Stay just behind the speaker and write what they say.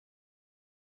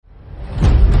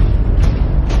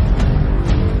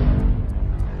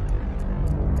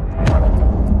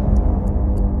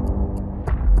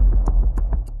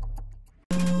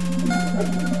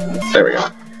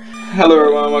Hello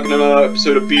everyone, welcome to another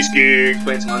episode of Beast Geek,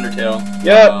 playing some Undertale.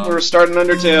 Yep, we're starting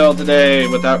Undertale today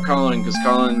without Colin, because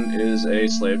Colin is a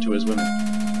slave to his women.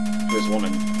 To his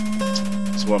woman.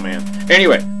 His woman.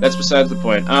 Anyway, that's besides the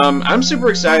point. I'm super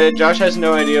excited. Josh has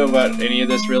no idea about any of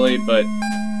this really, but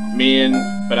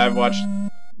I've watched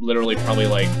literally probably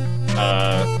like,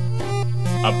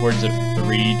 upwards of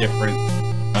 3 different,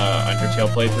 Undertale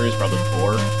playthroughs, probably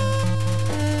 4.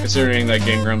 Considering that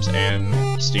Game Grumps and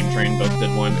Steam Train both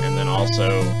did one, and then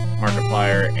also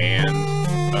Markiplier and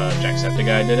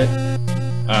Jacksepticeye did it.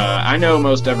 I know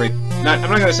most I'm not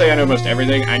gonna say I know most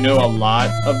everything. I know a lot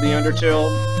of the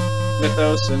Undertale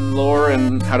mythos and lore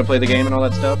and how to play the game and all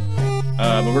that stuff.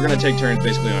 But we're gonna take turns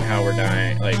basically on how we're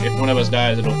dying. Like if one of us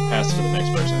dies, it'll pass to the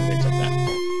next person and things like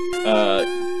that.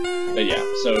 But yeah,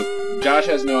 so Josh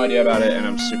has no idea about it, and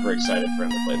I'm super excited for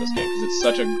him to play this game because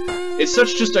it's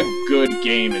such just a good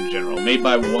game in general, made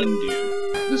by one dude.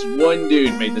 This one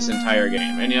dude made this entire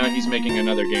game, and now he's making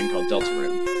another game called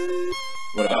Deltarune.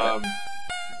 What about it?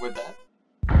 Would that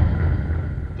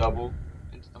double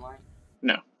into the line?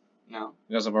 No. No?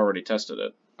 Because I've already tested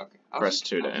it. Okay. Press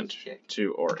 2 to enter.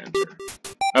 2 or enter.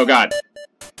 Oh god!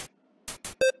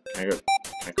 Can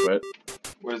I quit?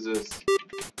 What is this?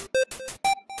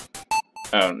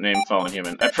 Oh, name fallen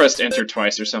human. I pressed enter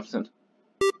twice or something.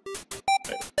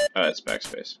 Wait. Oh, it's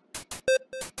backspace.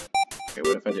 Okay,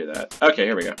 what if I do that? Okay,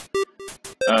 here we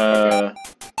go.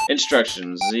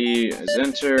 Instructions. Z is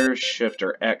enter, Shift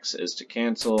or X is to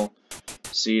cancel,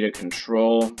 C to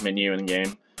control, menu in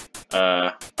game.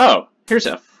 Oh, here's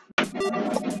F.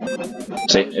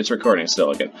 See, it's recording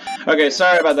still again. Okay,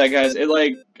 sorry about that, guys.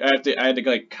 I had to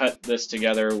like cut this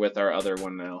together with our other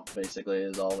one now. Basically,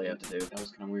 is all we have to do. That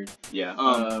was kind of weird.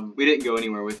 Yeah. We didn't go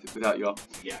anywhere without y'all.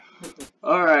 Yeah.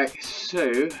 All right, so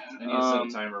I need to set a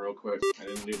timer real quick. I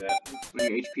didn't do that.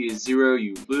 when your HP is 0,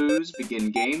 you lose.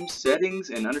 Begin game settings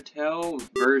in Undertale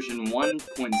version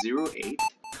 1.08.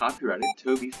 Copyrighted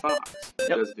Toby Fox.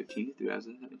 2015 to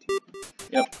 2017.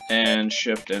 Yep, and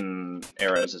shift and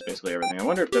arrows is basically everything. I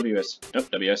wonder if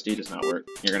WSD does not work.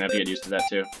 You're gonna have to get used to that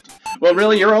too. Well,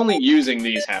 really, you're only using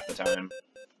these half the time.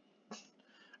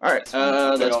 Alright,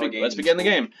 let's begin the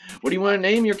game. What do you want to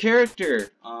name your character?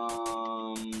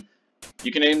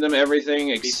 You can name them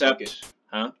everything except... Beast Bucket.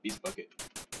 Huh? Beast Bucket.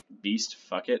 Beast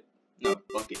Fucket? No,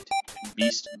 Bucket.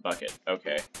 Beast Bucket,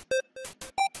 okay.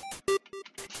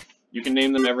 You can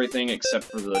name them everything except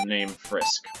for the name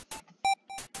Frisk.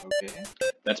 Okay.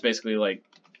 That's basically like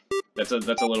that's a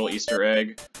little Easter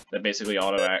egg that basically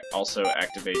also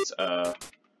activates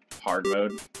hard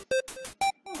mode.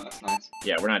 Oh, that's nice.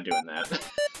 Yeah, we're not doing that.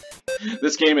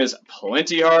 This game is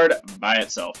plenty hard by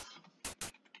itself.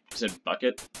 You said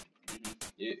bucket?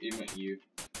 You meant you.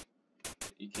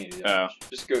 You can't do that.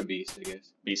 Just go Beast, I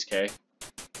guess. Beast K.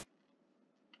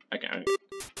 Okay.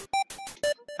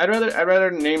 I'd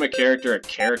rather name a character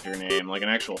name, like an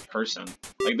actual person.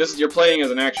 Like you're playing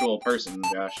as an actual person,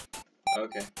 Josh.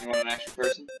 Okay. You want an actual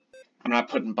person? I'm not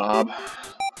putting Bob.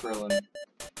 Krillin.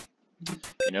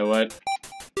 You know what?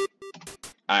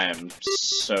 I am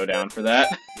so down for that.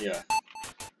 Yeah.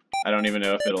 I don't even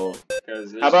know if it'll.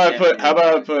 How about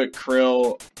I put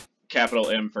Krill, capital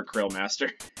M for Krill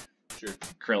Master. Sure.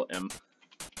 Krill M.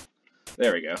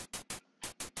 There we go.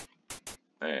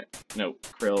 No,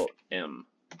 Krill M.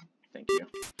 Thank you.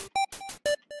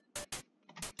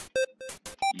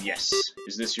 Yes.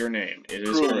 Is this your name? It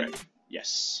is correct.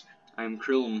 Yes. I am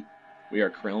Krillm. We are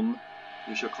Krillm.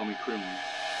 You shall call me Krillm.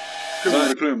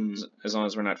 As long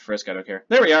as we're not Frisk, I don't care.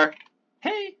 There we are.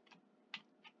 Hey.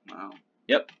 Wow.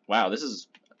 Yep. Wow, this is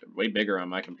way bigger on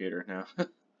my computer now.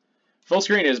 Full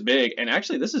screen is big, and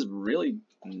actually this is really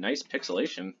nice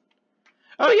pixelation.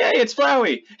 Oh yay, it's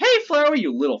Flowey. Hey Flowey,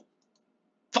 you little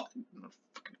fuck. I'm gonna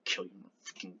fucking kill you.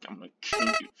 I'm gonna kill you.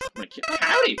 I'm gonna kill you.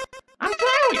 Howdy! I'm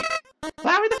Flowey!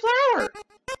 Flowey the flower!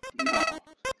 No.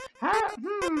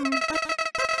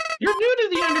 You're new to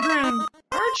the underground,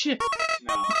 aren't you?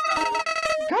 No, not really.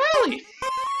 Golly!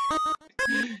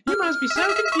 You must be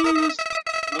so confused.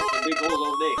 Nope, big holes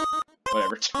all day.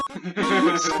 Whatever. Someone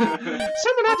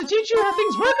had to teach you how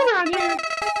things work around here!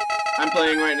 I'm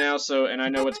playing right now, and I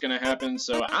know what's gonna happen,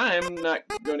 so I'm not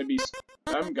gonna be...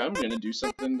 I'm gonna do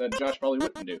something that Josh probably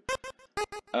wouldn't do.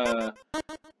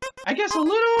 I guess a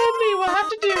little old me will have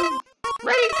to do.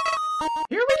 Ready?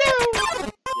 Here we go!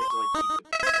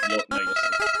 You have to, like,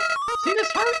 see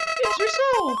this heart? It's your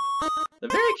soul! The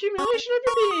very accumulation of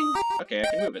your being! Okay, I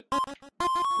can move it.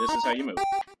 This is how you move.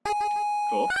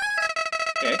 Cool.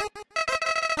 Okay.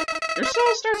 Your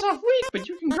soul starts off weak, but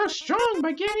you can grow strong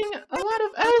by gaining a lot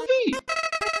of LV.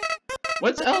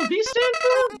 What's LV stand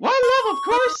for? Why, love, of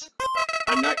course!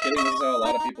 I'm not kidding, this is how a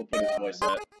lot of people put his voice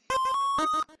at.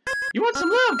 You want some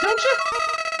love, don't you?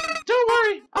 Don't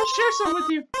worry, I'll share some with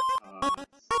you.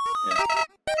 Yeah.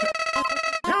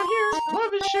 Down here,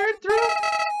 love is shared through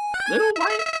little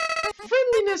white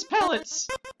friendliness pellets.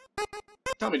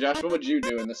 Tell me, Josh, what would you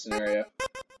do in this scenario?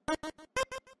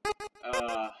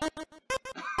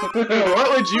 What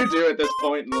would you do at this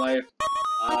point in life?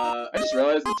 I just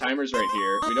realized the timer's right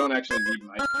here. We don't actually need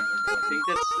my timer. I think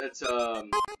that's I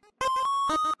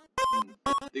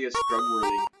think it's drug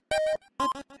worthy.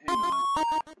 Hang on.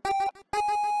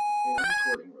 Yeah, I'm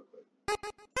recording real quick.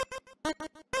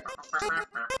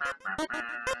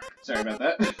 Sorry about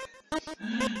that.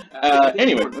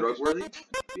 Anyway. Drug worthy?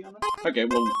 Okay,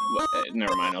 well,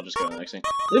 never mind. I'll just go to the next thing.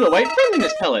 Little white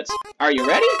friendliness pellets. Are you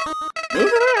ready?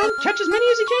 Move around. Catch as many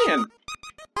as you can.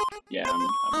 Yeah, I'm...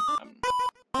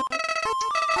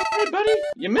 Hey, buddy,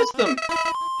 you missed them.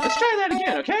 Let's try that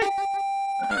again, okay?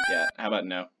 Yeah, how about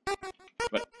no?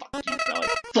 But fuck you, fella.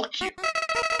 Fuck you.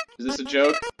 Is this a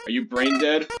joke? Are you brain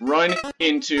dead? Run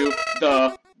into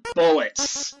the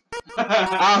bullets.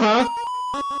 Uh-huh.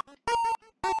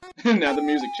 Now the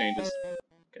music changes.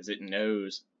 Because it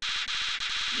knows.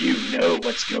 You know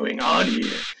what's going on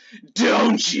here,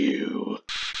 don't you?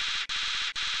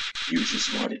 You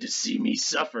just wanted to see me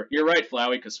suffer. You're right,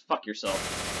 Flowey, because fuck yourself.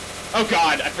 Oh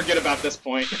god, I forget about this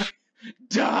point.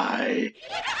 Die!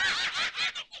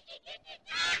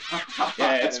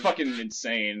 Yeah, it's fucking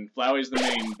insane. Flowey's the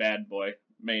main bad boy.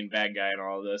 Main bad guy in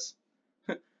all of this.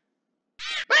 Goat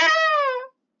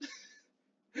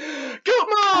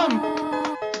Mom!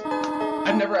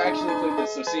 I've never actually played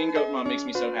this, so seeing Goat Mom makes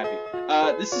me so happy.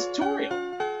 This is Toriel.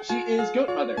 She is Goat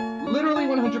Mother. Literally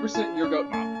 100% your Goat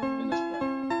Mom in this play.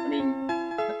 I mean,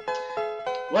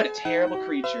 what a terrible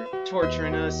creature,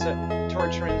 torturing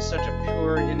such a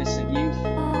pure, innocent youth.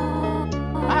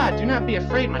 Ah, do not be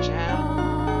afraid, my child.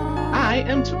 I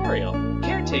am Toriel,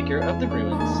 caretaker of the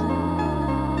ruins.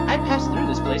 I pass through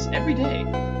this place every day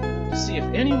to see if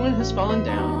anyone has fallen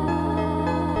down.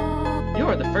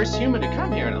 You're the first human to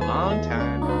come here in a long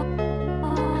time.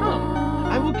 Come,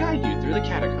 I will guide you through the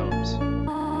catacombs.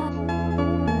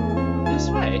 This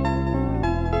way.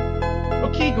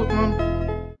 Okay, Goat Mom.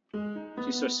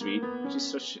 She's so sweet.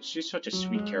 She's such a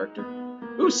sweet character.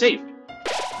 Ooh, safe.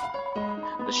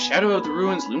 The shadow of the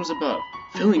ruins looms above,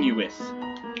 filling you with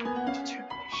determination.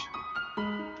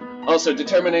 Also,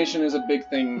 determination is a big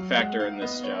factor in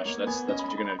this, Josh. That's what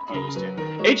you're gonna get used to.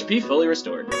 HP fully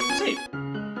restored. Safe.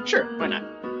 Sure, why not?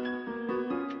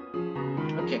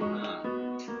 Okay.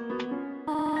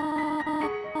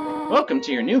 Welcome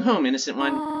to your new home, innocent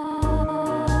one.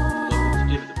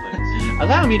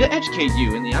 Allow me to educate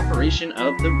you in the operation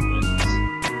of the ruins.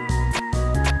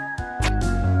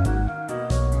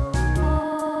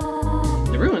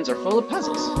 The ruins are full of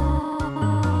puzzles.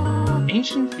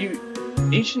 Ancient fusions.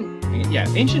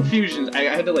 I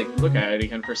had to look at it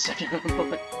again for a second.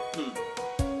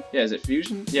 Yeah, is it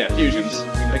fusion? Yeah, fusions.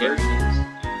 Okay.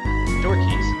 Door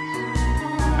keys.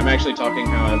 I'm actually talking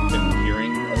how I've been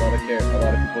hearing a lot of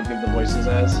people give the voices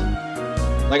as.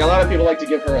 Like, a lot of people like to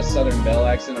give her a Southern Belle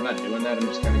accent. I'm not doing that. I'm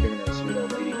just kind of giving her a sweet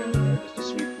old lady kind of, or just a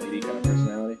sweet lady kind of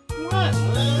personality. What?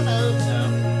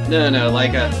 No,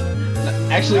 like a...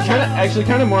 Actually,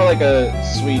 kind of more like a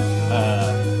sweet,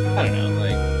 I don't know,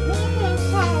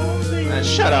 like...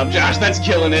 shut up, Josh, that's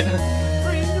killing it!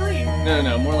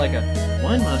 No, more like a...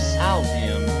 One must solve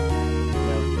him.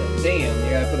 Damn,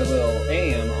 you gotta put a little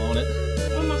am on it.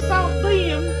 One must solve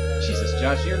him. Jesus,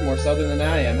 Josh, you're more southern than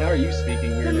I am. How are you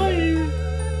speaking weird?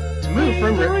 To move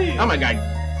from room... Oh my god.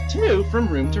 To move from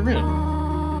room to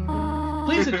room.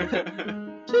 Please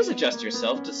adjust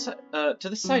yourself to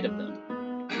the sight of them.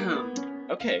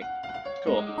 Okay,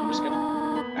 cool. I'm just gonna...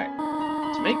 Alright.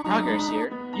 To make progress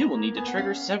here, you will need to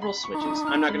trigger several switches.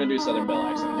 I'm not gonna do Southern Belle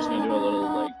accent. I'm just gonna do a little,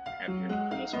 like, happier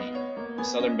for this one.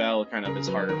 Southern Belle kind of, it's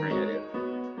harder for me to do.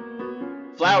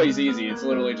 Flowey's easy. It's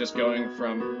literally just going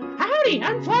from, howdy,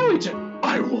 I'm Flowey, to,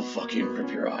 I will fucking rip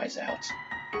your eyes out.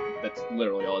 That's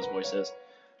literally all his voice is.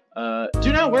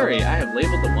 Do not worry, I have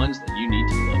labeled the ones that you need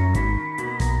to look.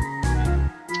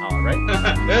 Alright.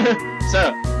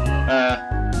 So,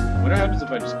 what happens if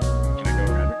I just, can I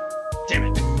go around her? Damn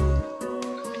it.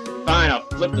 Fine, I'll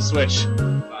flip the switch.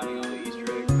 Finding all the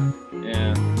Easter eggs.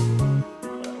 Yeah. I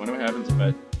wonder what happens if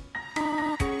I...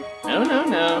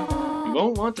 No. You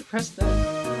won't want to press the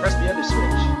other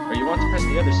switch. Or you want to press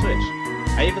the other switch.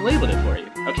 I even labeled it for you.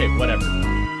 Okay, whatever.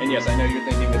 And yes, I know you're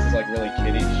thinking this is like really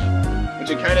kiddish. Which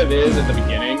it kind of is at the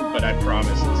beginning, but I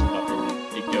promise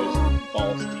it goes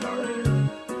balls deep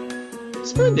later.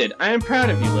 Splendid! I am proud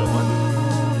of you, little one.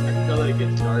 let it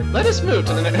get dark. Let us move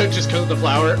to the next. Just because of the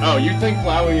flower. Oh, you think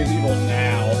Flowey is evil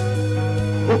now?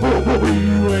 Oh,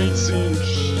 you ain't seen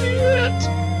shit.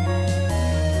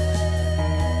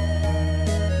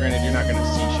 Granted, you're not gonna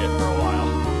see shit for a while.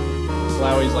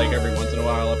 Flowey's like every once in a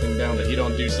while up and down, but he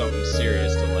don't do something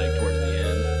serious till like towards the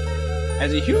end.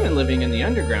 As a human living in the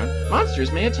underground,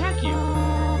 monsters may attack you.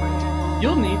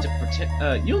 You'll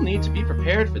need to be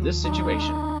prepared for this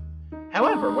situation.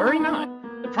 However, worry not.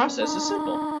 The process is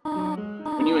simple.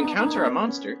 When you encounter a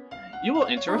monster, you will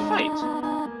enter a fight.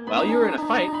 While you are in a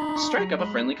fight, strike up a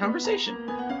friendly conversation.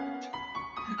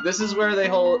 This is where the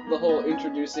whole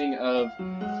introducing of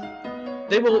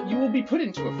you will be put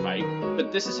into a fight,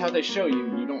 but this is how they show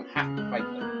you don't have to fight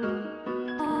them.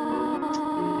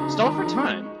 Stall for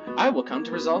time. I will come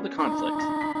to resolve the conflict.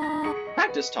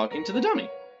 Practice talking to the dummy.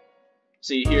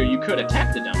 See here, you could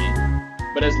attack the dummy,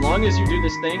 but as long as you do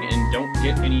this thing and don't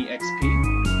get any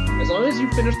XP, as long as you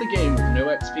finish the game with no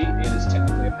XP, it is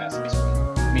technically a passive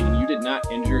score, meaning you did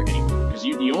not injure anyone. Because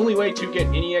the only way to get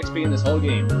any XP in this whole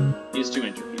game is to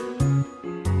injure people.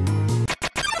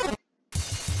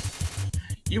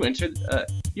 You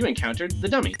encountered the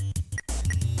dummy.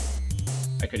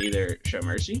 I could either show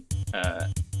mercy.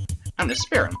 I'm gonna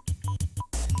spare him.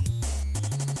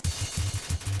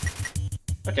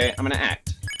 Okay, I'm gonna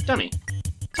act. Dummy.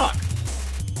 Talk.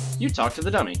 You talk to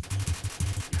the dummy.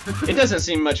 It doesn't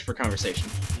seem much for conversation.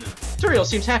 No. Turiel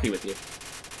seems happy with you.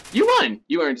 You won!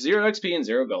 You earned 0 XP and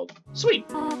 0 gold. Sweet!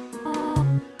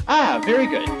 Ah, very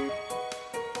good.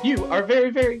 You are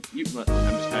very... I added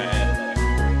that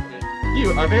extra.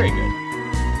 You are very good.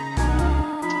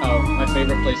 Oh, my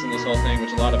favorite place in this whole thing,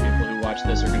 which a lot of people who watch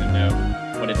this are gonna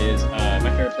know what it is.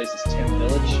 My favorite place is Tim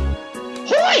Village.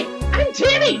 Hoy! I'm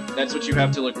Timmy! That's what you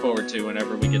have to look forward to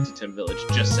whenever we get to Tim Village.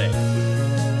 Just say it.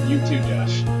 You too,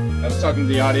 Josh. I was talking to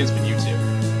the audience, but you too.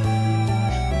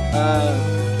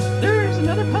 There's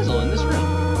another puzzle in this room.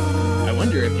 I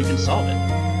wonder if you can solve it.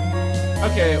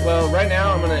 Okay, well, right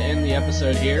now I'm gonna end the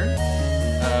episode here,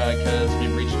 because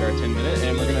we've reached our 10-minute,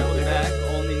 and we're gonna be back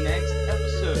on the next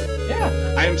episode.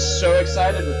 Yeah, I am so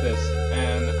excited with this,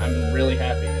 and I'm really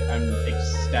happy. I'm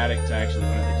ecstatic to actually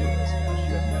finally do this. Gosh,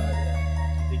 you have no idea.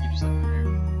 I think you just like my hair.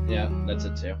 Yeah, that's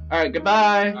it too. Alright,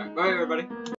 goodbye! Alright, bye everybody.